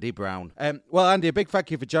 Here's Andy Brown. Well, Andy, a big thank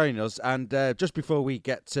you for joining us. And just before we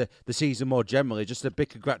get to the season more generally, just a big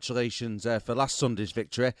congratulations for last Sunday's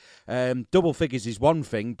victory. Double figures is one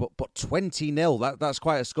thing, but 20-0, that's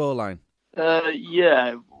quite a scoreline.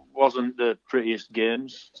 Yeah, it wasn't the prettiest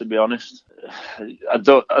games, to be honest. I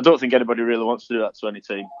don't think anybody really wants to do that to any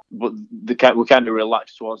team. But we kind of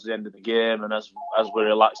relaxed towards the end of the game, and as we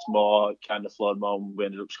relaxed more, it kind of flowed more, and we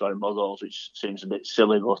ended up scoring more goals, which seems a bit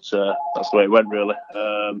silly, but that's the way it went, really.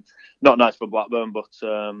 Not nice for Blackburn, but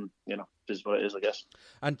this is what it is, I guess.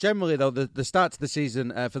 And generally, though, the start to the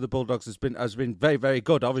season for the Bulldogs has been very, very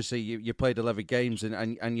good. Obviously, you played 11 games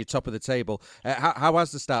and you're top of the table. How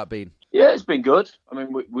has the start been? Yeah, it's been good. I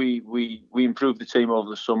mean, we improved the team over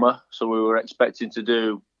the summer, so we were expecting to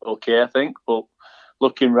do okay, I think. But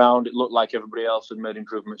looking round, it looked like everybody else had made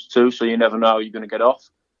improvements too. So you never know how you're going to get off.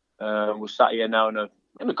 We're sat here now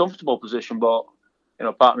in a comfortable position, but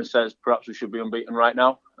part of me says perhaps we should be unbeaten right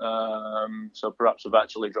now. So perhaps we've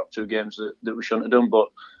actually dropped 2 games that we shouldn't have done. But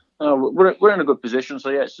we're in a good position. So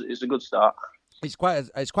yeah, it's a good start. It's quite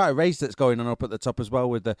a race that's going on up at the top as well,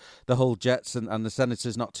 with the Hull Jets and the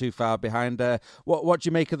Senators not too far behind. What do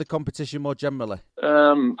you make of the competition more generally?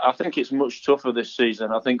 I think it's much tougher this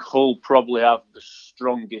season. I think Hull probably have the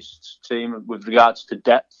strongest team with regards to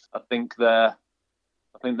depth. I think they're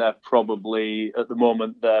probably at the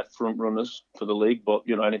moment they're front runners for the league, but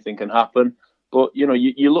anything can happen. But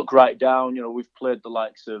you look right down. We've played the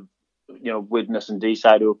likes of Widnes and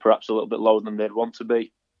Deeside, who are perhaps a little bit lower than they'd want to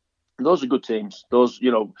be. Those are good teams. Those,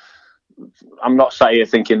 I'm not sat here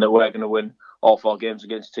thinking that we're going to win all 4 games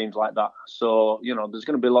against teams like that. So, there's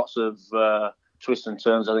going to be lots of twists and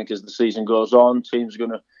turns, I think, as the season goes on. Teams are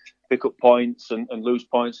going to pick up points and lose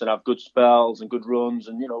points and have good spells and good runs.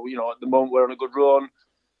 And, at the moment we're on a good run.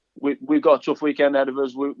 We've got a tough weekend ahead of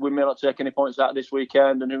us. We may not take any points out this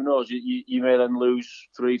weekend, and who knows? You may then lose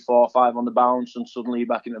 3, 4, 5 on the bounce, and suddenly you're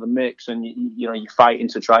back into the mix, and you're fighting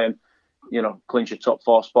to try and clinch a top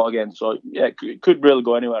 4 spot again. So yeah, it could really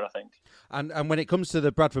go anywhere, I think. And when it comes to the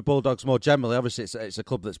Bradford Bulldogs more generally, obviously it's a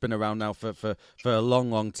club that's been around now for a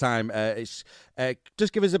long time.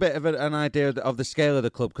 Just give us a bit of an idea of the scale of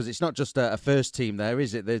the club, because it's not just a first team there,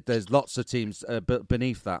 is it? There's lots of teams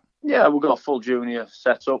beneath that. Yeah, we've got a full junior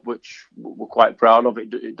set up, which we're quite proud of.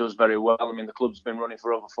 It does very well. I mean, the club's been running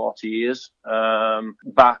for over 40 years.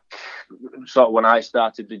 Back sort of when I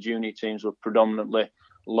started, the junior teams were predominantly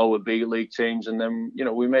lower B League teams, and then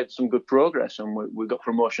we made some good progress, and we got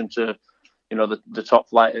promotion to the top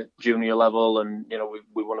flight at junior level, and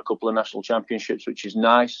we won a couple of national championships, which is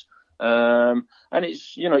nice. And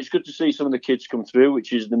it's good to see some of the kids come through,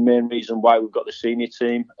 which is the main reason why we've got the senior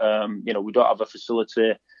team. We don't have a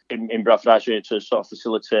facility in Bradford to sort of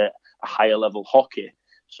facilitate a higher level hockey.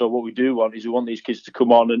 So what we do want is we want these kids to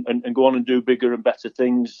come on and go on and do bigger and better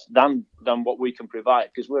things than what we can provide,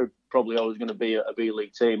 because we're probably always going to be a B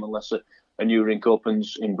League team unless a new rink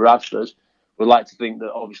opens in Bradford. We'd like to think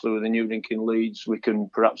that obviously with the new rink in Leeds, we can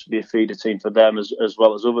perhaps be a feeder team for them as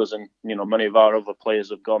well as others. And, many of our other players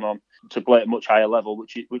have gone on to play at a much higher level,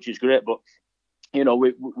 which is great. But,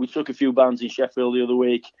 we took a few bands in Sheffield the other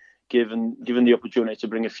week, given the opportunity to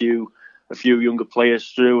bring a few younger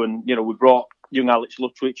players through. And, we brought young Alex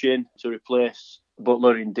Lutwich in to replace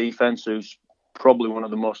Butler in defence, who's probably one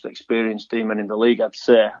of the most experienced D-men in the league, I'd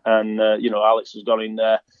say. And, Alex has gone in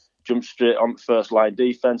there, jumped straight on first line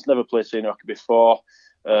defence, never played senior hockey before.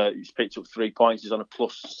 He's picked up 3 points. He's on a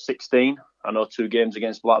plus 16. I know 2 games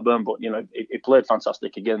against Blackburn, but, he played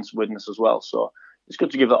fantastic against Widnes as well. So it's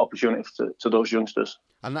good to give that opportunity to those youngsters.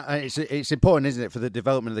 And it's important, isn't it, for the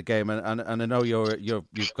development of the game? And I know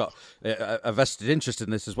you've got a vested interest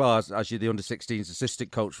in this as well, as you're the under-16s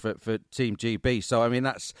assistant coach for Team GB. So I mean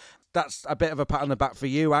that's a bit of a pat on the back for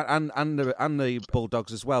you and the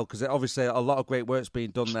Bulldogs as well, because obviously a lot of great work's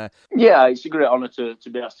being done there. Yeah, it's a great honour to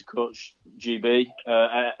be asked to coach GB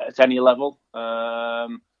at any level.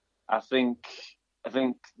 I think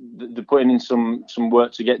they're putting in some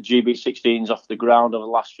work to get GB 16s off the ground over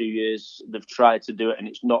the last few years. They've tried to do it, and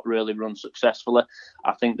it's not really run successfully.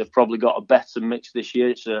 I think they've probably got a better mix this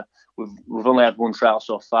year. We've only had 1 trial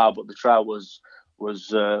so far, but the trial was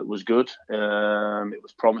good. It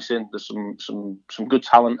was promising. There's some good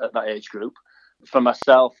talent at that age group. for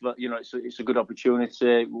myself, it's a good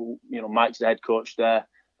opportunity. Mike's the head coach there.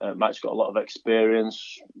 Mike's got a lot of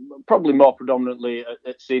experience, probably more predominantly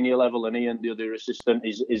at senior level, and Ian, the other assistant,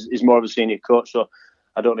 is more of a senior coach. So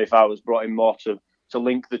I don't know if I was brought in more to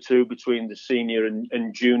link the two between the senior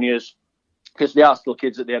and juniors, because they are still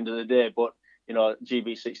kids at the end of the day. But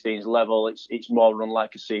GB16's level, it's more run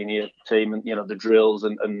like a senior team, and the drills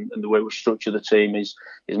and the way we structure the team is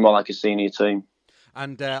more like a senior team.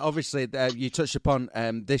 And obviously, you touched upon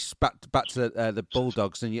this back to the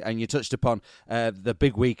Bulldogs, and you touched upon the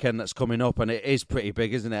big weekend that's coming up, and it is pretty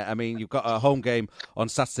big, isn't it? I mean, you've got a home game on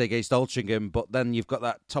Saturday against Altrincham, but then you've got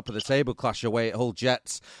that top of the table clash away at Hull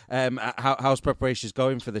Jets. How's preparations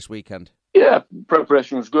going for this weekend? Yeah,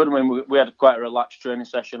 preparation was good. I mean, we had quite a relaxed training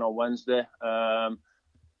session on Wednesday.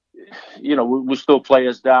 We'll still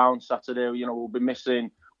players down Saturday. We'll be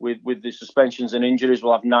missing. With the suspensions and injuries,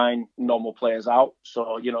 we'll have 9 normal players out.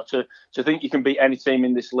 So, to think you can beat any team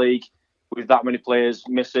in this league with that many players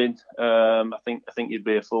missing, I think you'd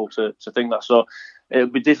be a fool to think that. So it'll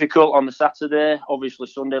be difficult on the Saturday. Obviously,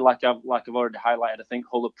 Sunday, like I've already highlighted, I think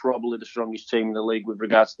Hull are probably the strongest team in the league with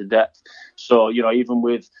regards to depth. So, even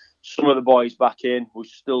with some of the boys back in, we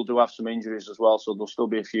still do have some injuries as well. So there'll still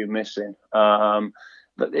be a few missing.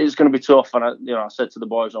 But it's going to be tough, and I said to the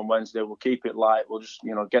boys on Wednesday, we'll keep it light. We'll just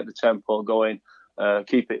get the tempo going,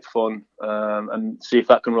 keep it fun, and see if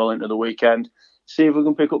that can roll into the weekend. See if we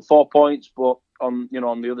can pick up 4 points. But on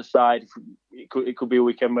the other side, it could be a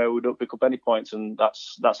weekend where we don't pick up any points, and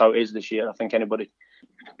that's how it is this year. I think anybody,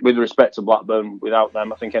 with respect to Blackburn, without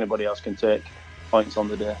them, I think anybody else can take points on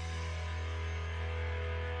the day.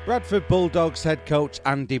 Bradford Bulldogs head coach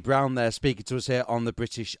Andy Brown there, speaking to us here on the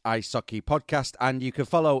British Ice Hockey Podcast, and you can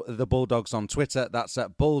follow the Bulldogs on Twitter. That's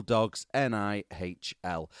at Bulldogs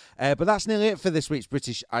NIHL. But that's nearly it for this week's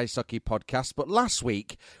British Ice Hockey Podcast. But last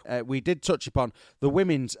week we did touch upon the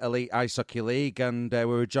Women's Elite Ice Hockey League, and we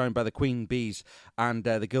were joined by the Queen Bees and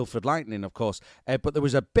the Guildford Lightning, of course. But there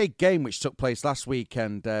was a big game which took place last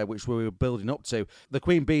weekend, which we were building up to. The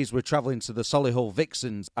Queen Bees were travelling to the Solihull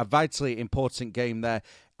Vixens, a vitally important game there,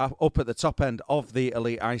 up at the top end of the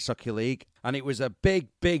Elite Ice Hockey League, and it was a big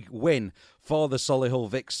win for the Solihull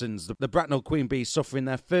Vixens. The Bracknell Queen Bees suffering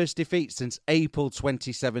their first defeat since April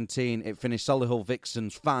 2017. It finished Solihull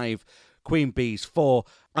Vixens 5, Queen Bees 4.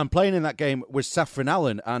 And playing in that game was Saffron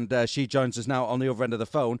Allen, and she joins us now on the other end of the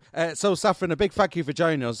phone. So, Saffron, a big thank you for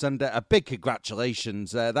joining us, and a big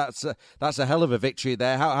congratulations. That's a hell of a victory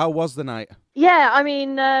there. How was the night? Yeah, I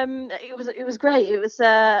mean, it was great. It was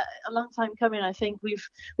a long time coming. I think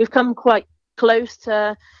we've come quite close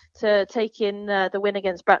to taking the win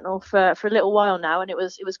against Bracknell for a little while now, and it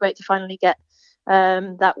was great to finally get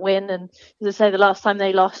that win. And as I say, the last time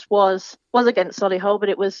they lost was against Solihull, but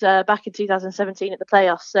it was back in 2017 at the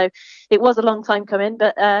playoffs. So it was a long time coming,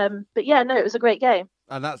 but yeah, no, it was a great game.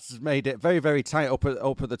 And that's made it very, very tight up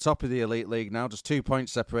at the top of the Elite League now. Just 2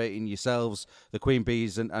 points separating yourselves, the Queen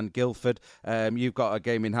Bees and Guildford. You've got a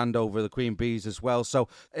game in hand over the Queen Bees as well. So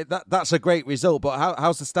that's a great result. But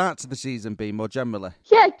how's the start to the season been more generally?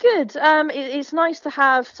 Yeah, good. It's nice to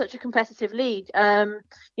have such a competitive league.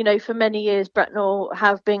 For many years, Bracknell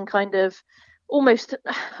have been kind of almost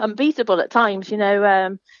unbeatable at times.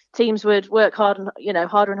 Teams would work hard and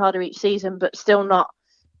harder and harder each season, but still not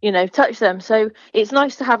touch them. So it's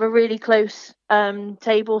nice to have a really close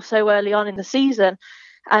table so early on in the season.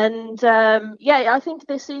 And I think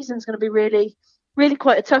this season's going to be really, really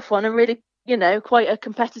quite a tough one, and really, quite a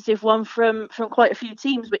competitive one from quite a few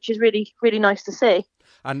teams, which is really, really nice to see.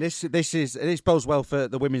 And this bodes well for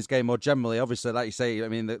the women's game more generally. Obviously, like you say, I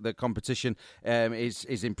mean, the competition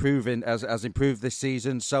is improving, has improved this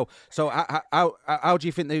season. So how do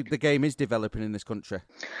you think the game is developing in this country?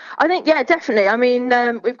 I think, yeah, definitely. I mean,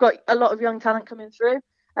 we've got a lot of young talent coming through.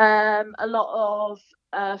 A lot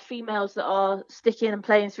of females that are sticking and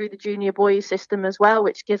playing through the junior boys system as well,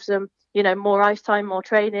 which gives them, more ice time, more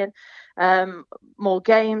training, more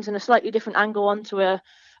games, and a slightly different angle onto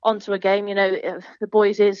a game. The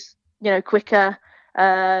boys is quicker,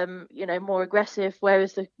 more aggressive,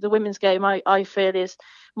 whereas the women's game I feel is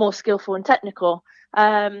more skillful and technical.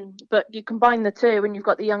 But you combine the two, and you've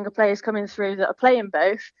got the younger players coming through that are playing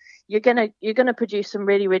both, you're gonna produce some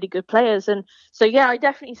really, really good players. And so yeah, I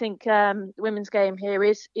definitely think the women's game here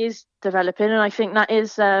is developing, and I think that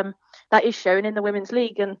is showing in the women's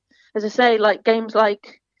league. And as I say, like games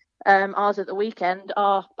like ours at the weekend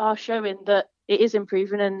are showing that it is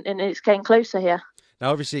improving and it's getting closer here. Now,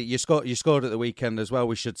 obviously, you scored at the weekend as well,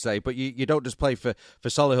 we should say, but you don't just play for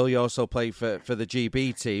Solihull, you also play for the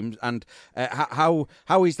GB team. And how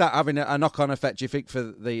is that having a knock-on effect, do you think, for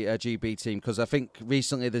the GB team? Because I think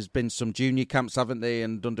recently there's been some junior camps, haven't they,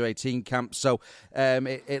 and under-18 camps. So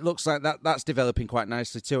it looks like that's developing quite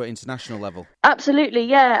nicely too at international level. Absolutely,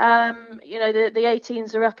 yeah. The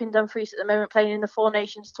 18s are up in Dumfries at the moment playing in the Four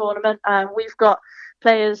Nations tournament. We've got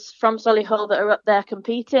players from Solihull that are up there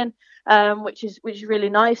competing, which is really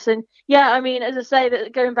nice. And yeah, I mean, as I say,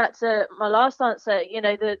 that going back to my last answer,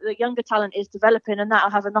 the younger talent is developing, and that'll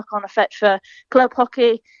have a knock-on effect for club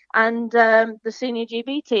hockey and the senior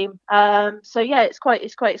GB team. So yeah, it's quite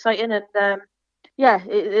exciting, and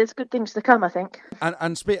it's good things to come, I think.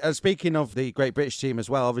 And speaking of the Great British team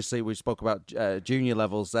as well, obviously we spoke about junior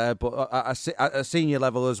levels there, but at a senior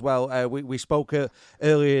level as well, we spoke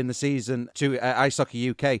earlier in the season to Ice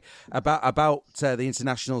Hockey UK about the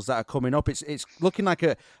internationals that are coming up. It's looking like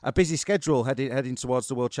a busy schedule heading towards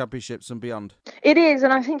the World Championships and beyond. It is,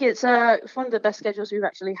 and I think it's one of the best schedules we've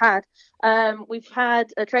actually had. We've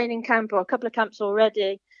had a training camp or a couple of camps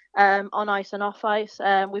already. On ice and off ice.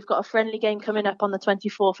 We've got a friendly game coming up on the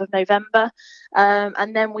 24th of November,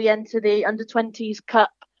 and then we enter the Under-20s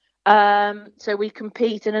Cup. So we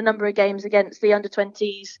compete in a number of games against the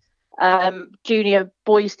Under-20s junior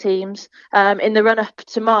boys teams in the run-up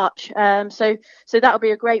to March. So that'll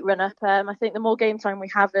be a great run-up. I think the more game time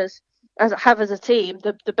we have as a team,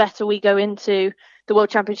 the better we go into the World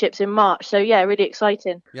Championships in March. So yeah, really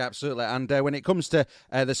exciting. Yeah, absolutely. And when it comes to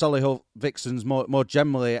the Solihull Vixens more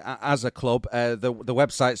generally as a club, the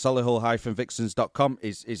website solihull-vixens.com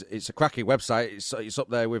is a cracking website. It's up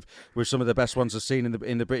there with some of the best ones I've seen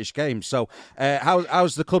in the British game. So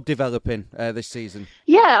how's the club developing this season?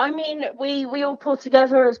 Yeah, I mean, we all pull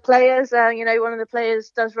together as players. One of the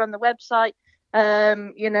players does run the website.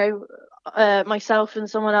 Myself and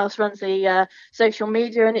someone else runs the social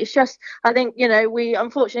media, and it's just, I think, we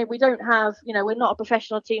don't have, we're not a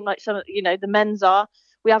professional team like some, the men's are.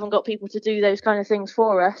 We haven't got people to do those kind of things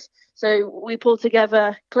for us, so we pull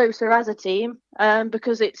together closer as a team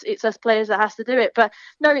because it's us players that has to do it. But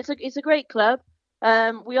no, it's a great club.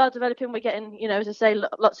 We are developing. We're getting, as I say,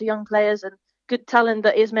 lots of young players and good talent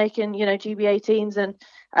that is making, GB18s and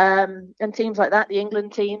teams like that, the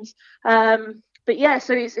England teams. But yeah,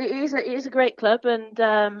 so it is a great club, and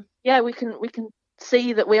we can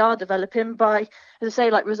see that we are developing by, as I say,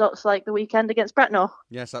 like results like the weekend against Bracknell.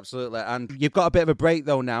 Yes, absolutely. And you've got a bit of a break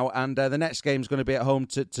though now, and the next game's going to be at home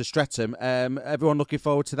to Streatham. Everyone looking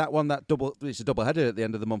forward to that one. It's a double header at the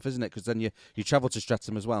end of the month, isn't it? Because then you travel to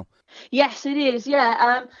Streatham as well. Yes, it is.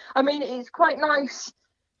 Yeah, I mean, it's quite nice.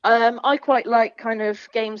 I quite like kind of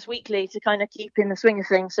games weekly to kind of keep in the swing of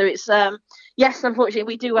things. So it's, yes, unfortunately,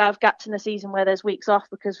 we do have gaps in the season where there's weeks off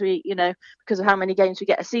because because of how many games we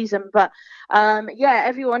get a season. But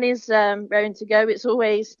everyone is raring to go. It's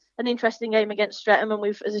always an interesting game against Streatham, and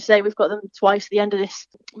we've got them twice at the end of this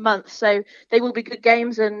month. So they will be good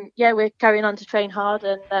games, and yeah, we're carrying on to train hard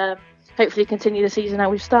and hopefully continue the season how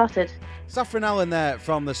we've started. Saffron Allen there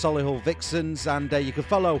from the Solihull Vixens, and you can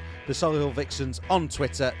follow the Solihull Vixens on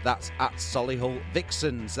Twitter. That's at Solihull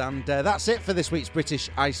Vixens. And that's it for this week's British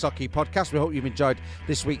Ice Hockey podcast. We hope you've enjoyed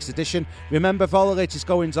this week's edition. Remember, for all the latest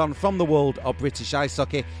goings on from the world of British ice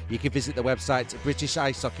hockey, you can visit the website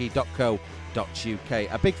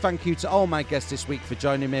britishicehockey.co.uk. A big thank you to all my guests this week for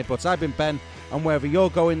joining me, but I've been Ben, and wherever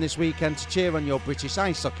you're going this weekend to cheer on your British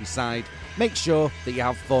ice hockey side, make sure that you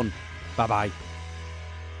have fun. Bye-bye.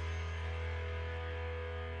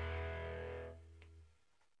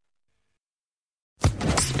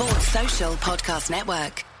 Sports Social Podcast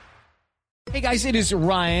Network. Hey guys, it is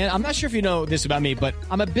Ryan. I'm not sure if you know this about me, but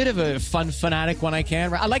I'm a bit of a fun fanatic when I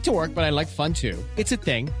can. I like to work, but I like fun too. It's a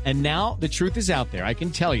thing. And now the truth is out there. I can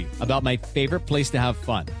tell you about my favorite place to have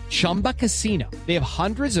fun. Chumba Casino. They have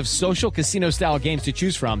hundreds of social casino style games to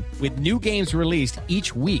choose from with new games released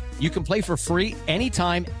each week. You can play for free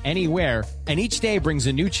anytime, anywhere. And each day brings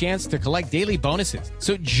a new chance to collect daily bonuses.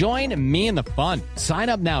 So join me in the fun. Sign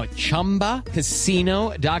up now at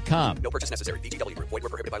ChumbaCasino.com. No purchase necessary. VGW Group. Void where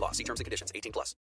prohibited by law. See terms and conditions. 18+.